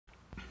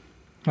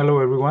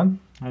Hello everyone,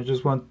 I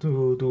just want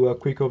to do a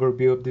quick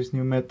overview of this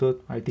new method,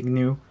 I think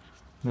new,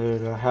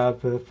 that I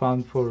have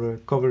found for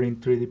covering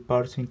 3D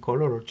parts in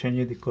color or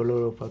changing the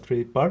color of a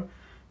 3D part,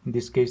 in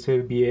this case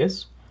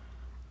ABS.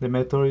 The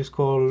method is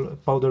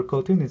called powder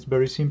coating. It's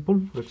very simple.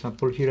 For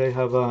example, here I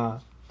have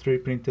a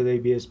 3D printed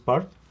ABS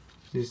part.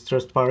 This is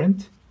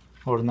transparent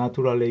or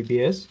natural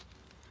ABS.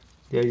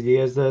 The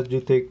idea is that you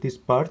take this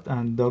part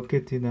and dunk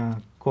it in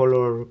a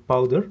color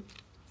powder.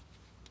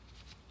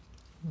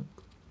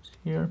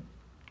 Here.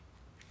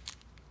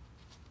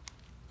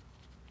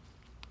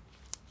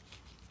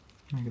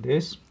 Like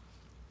this.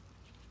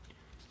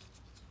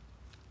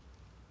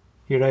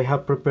 Here I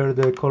have prepared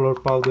the color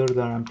powder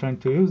that I'm trying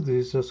to use.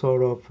 This is a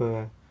sort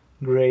of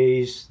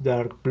grayish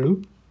dark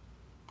blue.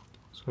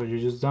 So you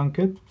just dunk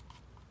it,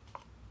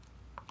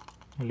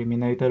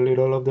 eliminate a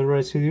little of the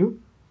residue.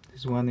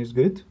 This one is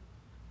good,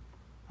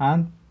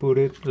 and put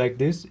it like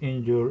this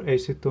in your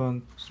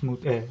acetone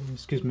smooth.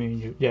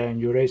 In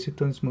your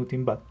acetone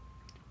smoothing bath,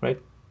 right?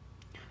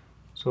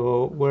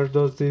 So where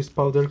does this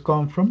powder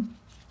come from?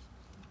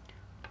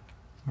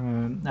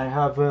 I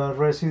have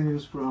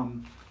residues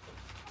from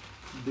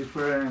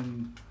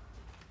different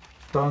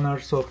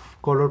toners of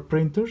color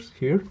printers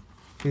here.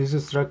 This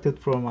is extracted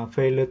from a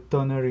failed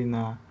toner in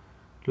a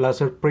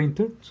laser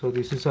printer, so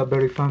this is a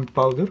very fine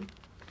powder.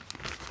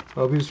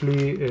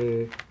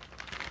 Obviously,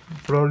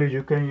 probably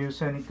you can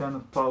use any kind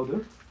of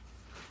powder.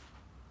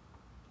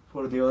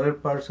 For the other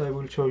parts, I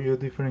will show you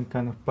different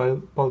kind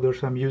of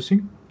powders I'm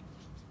using.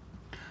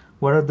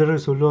 What are the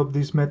results of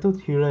this method?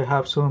 Here I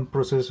have some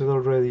processed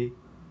already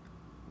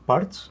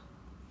parts.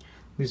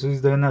 This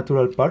is the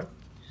natural part.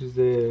 This is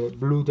the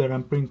blue that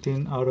I'm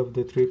printing out of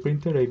the 3D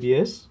printer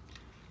ABS.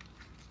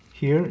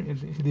 Here,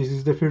 this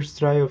is the first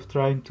try of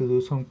trying to do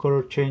some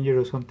color changer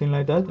or something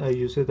like that. I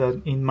use it as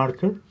ink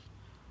marker.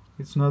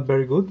 It's not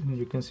very good.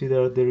 You can see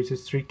that there is a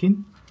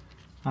streaking,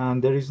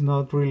 and there is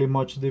not really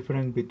much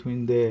difference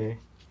between the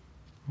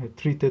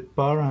treated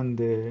part and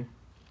the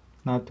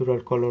natural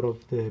color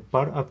of the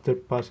part after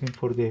passing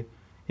for the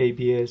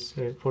ABS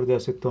for the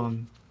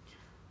acetone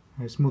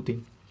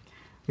smoothing.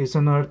 This is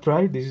another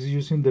try. This is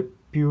using the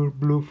pure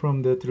blue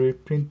from the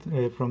 3D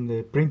print from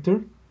the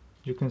printer.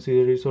 You can see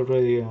there is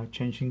already a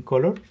change in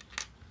color.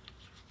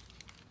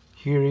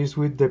 Here is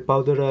with the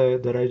powder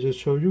that I just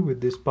showed you,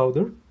 with this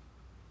powder.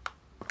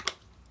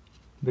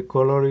 The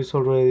color is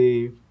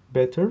already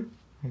better.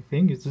 I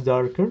think it's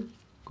darker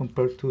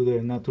compared to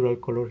the natural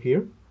color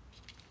here.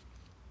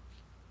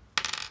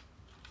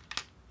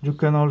 You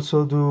can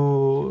also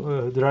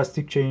do a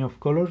drastic change of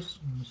colors,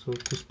 so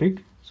to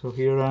speak. So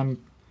here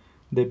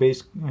the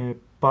base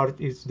part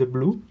is the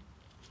blue,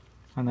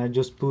 and I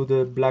just put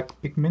the black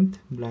pigment,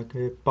 black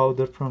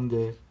powder from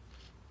the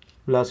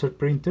laser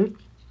printer.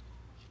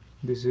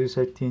 This is,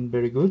 I think,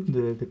 very good.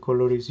 The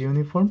color is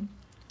uniform.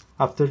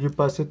 After you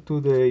pass it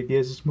to the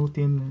ABS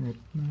smoothing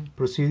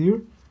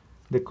procedure,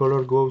 the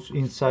color goes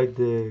inside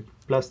the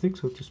plastic,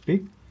 so to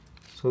speak.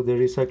 So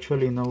there is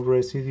actually no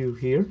residue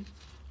here.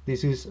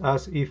 This is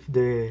as if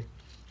the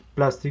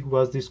plastic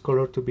was this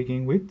color to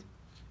begin with.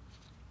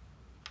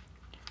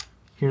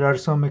 Here are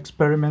some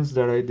experiments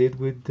that I did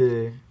with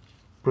the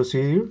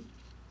procedure.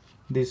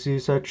 This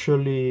is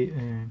actually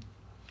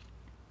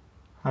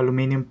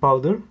aluminum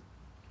powder,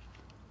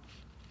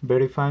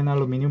 very fine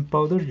aluminum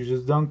powder. You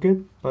just dunk it,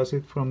 pass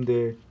it from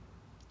the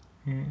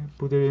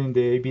put it in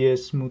the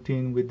ABS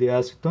smoothing with the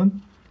acetone,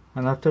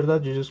 and after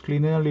that you just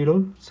clean it a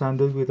little,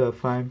 sand it with a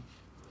fine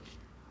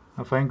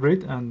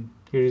grit, and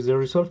here is the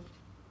result.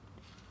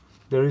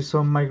 There is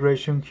some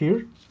migration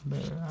here.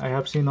 I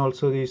have seen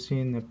also this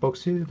in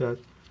epoxy, that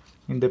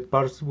in the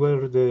parts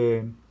where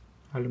the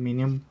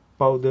aluminum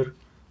powder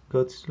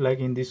gets, like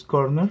in this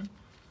corner,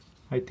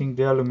 I think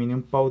the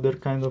aluminum powder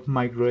kind of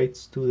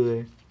migrates to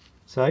the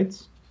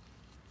sides,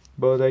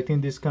 but I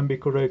think this can be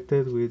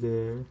corrected with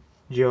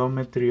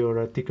geometry or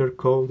a thicker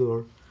coat,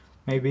 or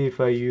maybe if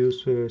I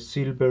use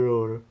silver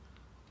or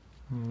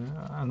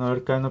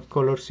another kind of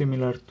color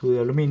similar to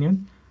the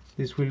aluminum,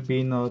 this will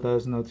be not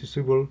as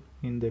noticeable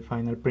in the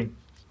final print.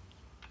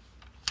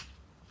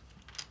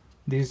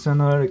 This is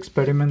another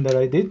experiment that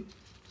I did.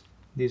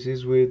 This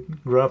is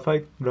with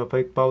graphite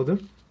powder,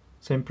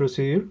 same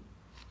procedure.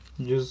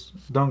 Just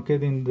dunk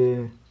it in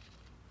the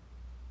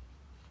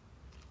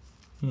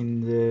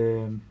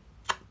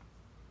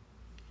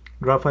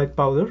graphite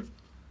powder,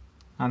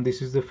 and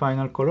this is the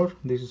final color.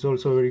 This is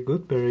also very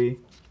good, very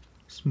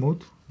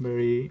smooth,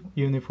 very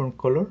uniform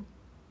color.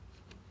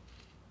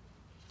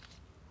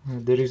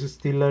 There is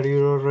still a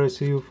little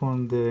residue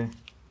from the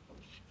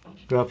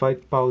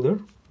graphite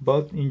powder,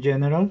 but in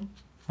general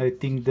I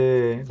think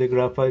the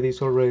graphite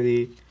is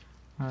already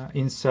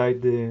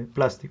inside the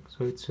plastic,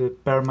 so it's a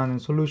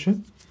permanent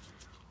solution.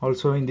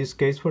 Also in this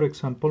case, for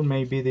example,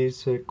 maybe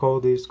this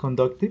coat is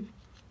conductive,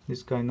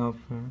 this kind of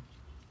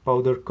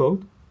powder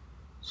coat,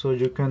 so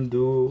you can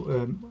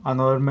do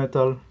another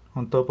metal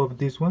on top of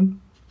this one,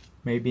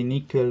 maybe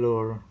nickel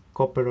or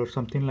copper or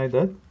something like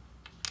that,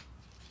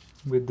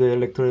 with the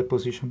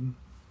electrodeposition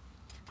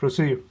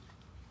procedure.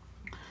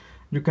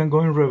 You can go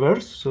in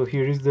reverse. So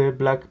here is the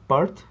black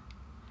part,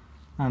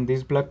 and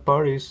this black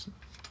part is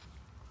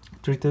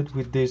treated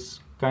with this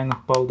kind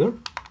of powder.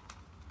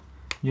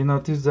 You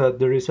notice that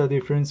there is a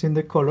difference in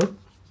the color.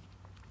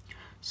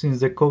 Since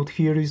the coat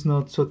here is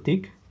not so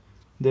thick,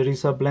 there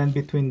is a blend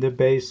between the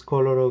base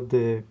color of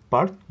the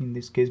part, in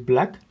this case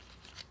black,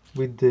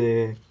 with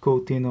the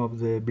coating of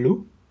the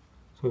blue.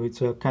 So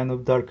it's a kind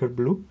of darker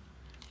blue.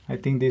 I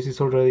think this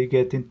is already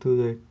getting to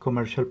the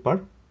commercial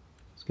part.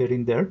 It's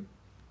getting there.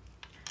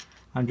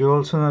 And you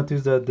also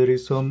notice that there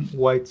is some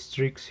white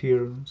streaks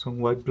here, some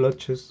white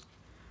blotches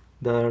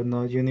that are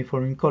not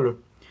uniform in color.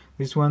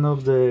 This is one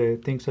of the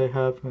things I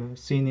have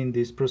seen in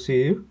this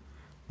procedure.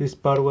 This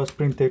part was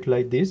printed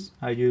like this.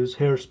 I use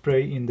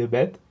hairspray in the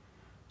bed.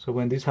 So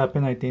when this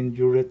happened, I think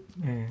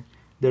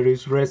there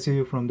is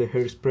residue from the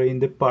hairspray in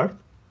the part.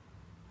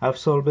 I've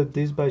solved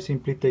this by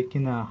simply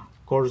taking a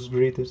coarse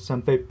grit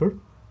sandpaper,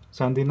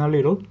 sanding a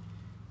little,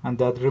 and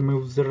that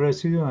removes the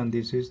residue, and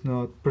this is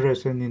not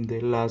present in the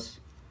last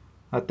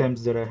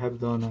attempts that I have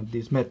done at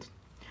this method.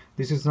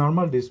 This is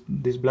normal,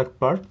 this black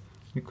part,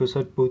 because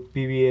I put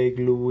PVA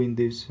glue in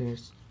this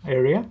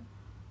area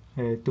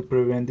to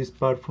prevent this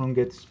part from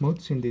getting smooth,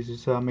 since this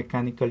is a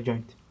mechanical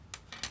joint.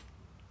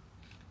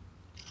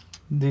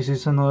 This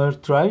is another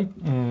try.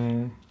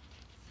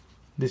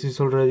 This is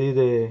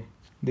already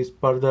this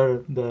part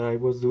that I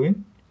was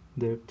doing,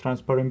 the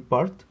transparent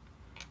part,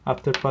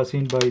 after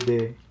passing by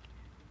the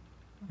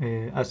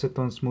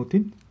acetone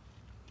smoothing.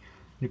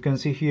 You can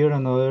see here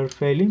another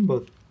failing,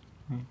 but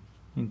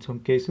in some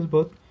cases,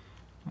 but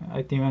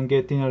I think I'm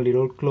getting a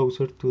little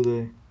closer to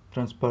the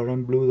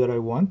transparent blue that I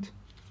want.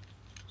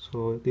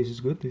 So this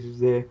is good. This is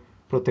the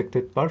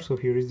protected part. So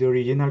here is the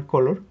original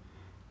color,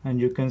 and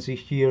you can see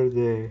here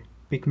the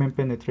pigment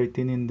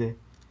penetrating in the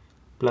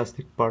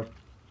plastic part.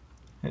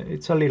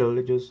 It's a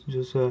little,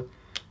 just a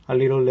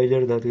little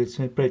layer that is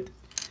separated.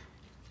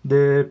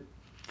 The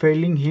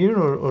failing here,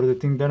 or the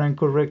thing that I'm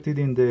corrected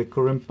in the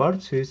current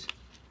parts is,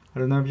 I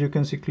don't know if you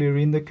can see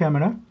clearly in the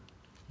camera,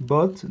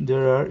 but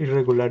there are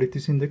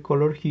irregularities in the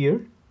color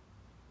here.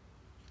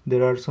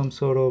 There are some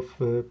sort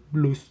of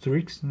blue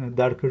streaks,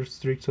 darker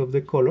streaks of the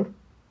color.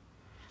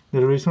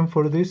 The reason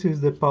for this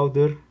is the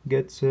powder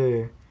gets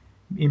in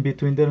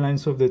between the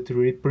lines of the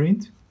 3D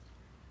print,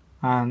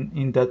 and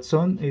in that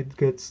zone it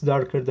gets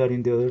darker than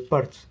in the other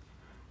parts.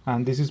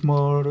 And this is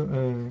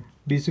more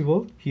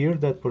visible here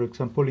than, for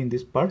example, in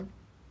this part,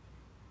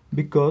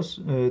 because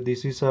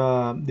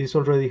this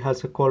already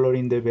has a color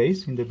in the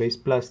base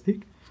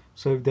plastic.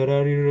 So if there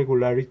are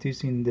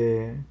irregularities in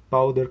the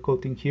powder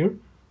coating here,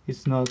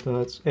 it's not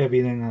as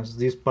evident as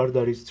this part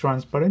that is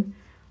transparent.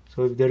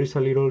 So if there is a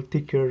little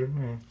thicker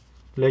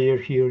layer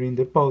here in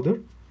the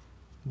powder,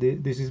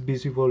 this is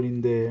visible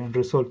in the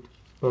result.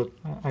 But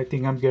I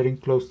think I'm getting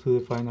close to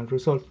the final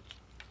result.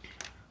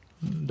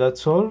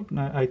 That's all.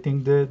 I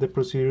think the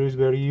procedure is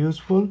very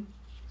useful.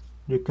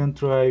 You can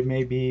try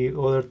maybe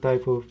other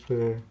type of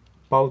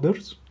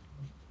powders,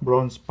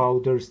 bronze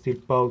powder, steel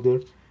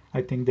powder.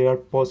 I think they are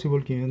possible,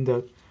 given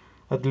that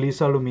at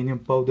least aluminum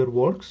powder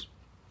works.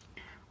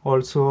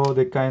 Also,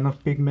 the kind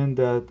of pigment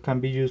that can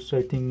be used,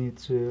 I think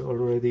it's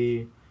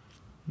already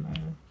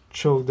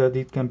showed that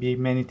it can be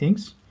many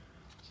things.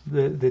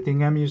 The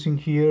thing I'm using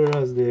here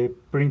as the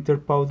printer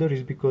powder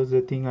is because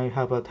the thing I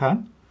have at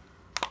hand.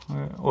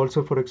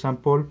 Also, for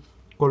example,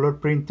 color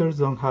printers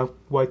don't have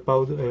white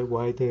powder,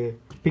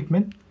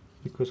 pigment,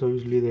 because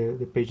obviously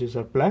the pages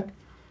are black.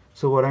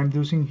 So what I'm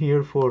using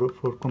here for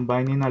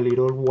combining a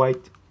little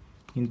white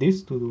in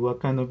this to do a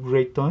kind of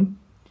gray tone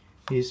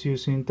is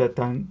using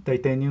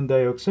titanium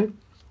dioxide,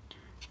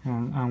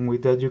 and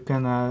with that you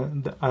can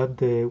add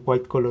the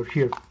white color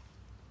here.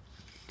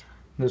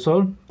 That's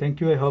all.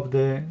 Thank you. I hope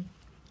the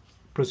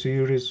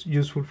procedure is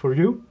useful for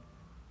you.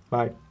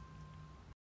 Bye.